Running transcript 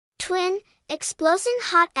TWIN, Explosin'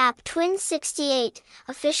 Hot App TWIN68,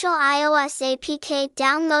 Official iOS APK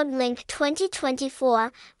Download Link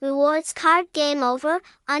 2024, Rewards Card Game Over,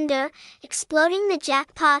 Under, Exploding the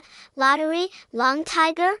Jackpot, Lottery, Long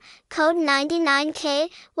Tiger, Code 99K,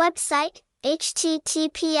 Website,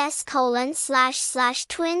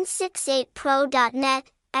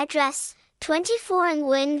 https://twin68pro.net, Address, 24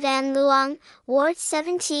 Nguyen Van Luong, Ward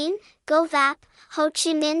 17, Go Vap, Ho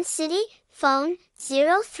Chi Minh City, Phone,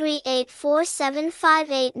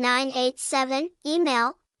 0384758987,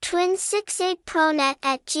 Email,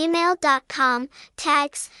 twin68pronet@gmail.com,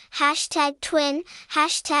 Tags, #twin,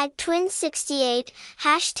 #twin68,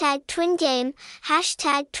 #twingame,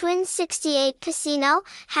 #twin68casino,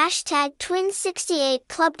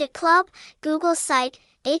 #twin68club, Google site,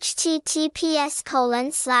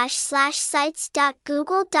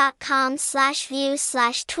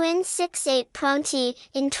 https://sites.google.com/view/twin68pronti.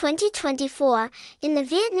 In 2024, in the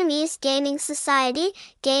Vietnamese Gaming Society,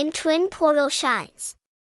 Game Twin Portal shines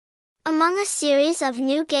among a series of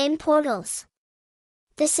new game portals.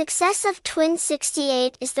 The success of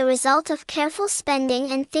TWIN68 is the result of careful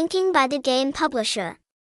spending and thinking by the game publisher.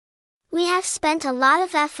 We have spent a lot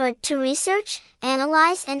of effort to research,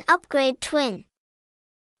 analyze and upgrade Twin,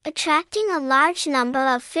 attracting a large number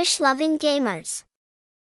of fish-loving gamers.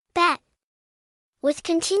 With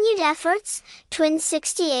continued efforts,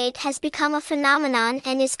 TWIN68 has become a phenomenon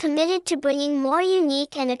and is committed to bringing more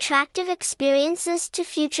unique and attractive experiences to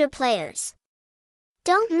future players.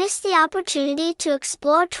 Don't miss the opportunity to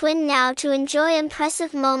explore Twin now to enjoy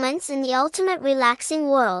impressive moments in the ultimate relaxing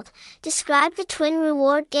world. Describe the Twin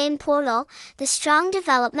Reward Game Portal. The strong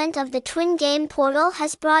development of the Twin Game Portal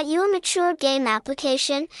has brought you a mature game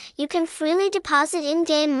application. You can freely deposit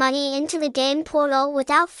in-game money into the game portal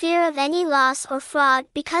without fear of any loss or fraud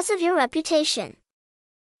because of your reputation.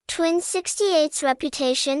 TWIN68's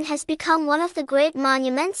reputation has become one of the great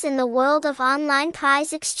monuments in the world of online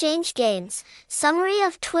prize exchange games. Summary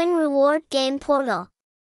of Twin Reward Game Portal.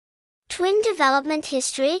 Twin Development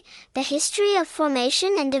History. The history of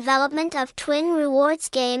formation and development of Twin Rewards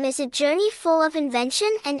game is a journey full of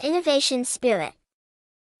invention and innovation spirit.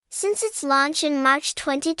 Since its launch in March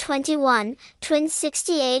 2021,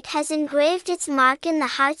 TWIN68 has engraved its mark in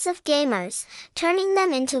the hearts of gamers, turning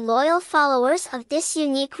them into loyal followers of this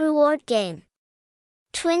unique reward game.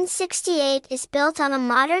 TWIN68 is built on a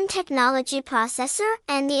modern technology processor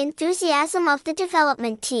and the enthusiasm of the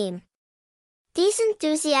development team. These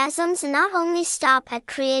enthusiasms not only stop at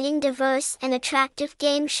creating diverse and attractive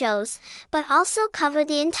game shows, but also cover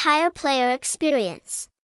the entire player experience.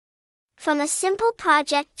 From a simple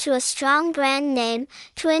project to a strong brand name,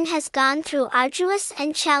 Twin has gone through arduous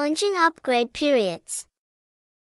and challenging upgrade periods.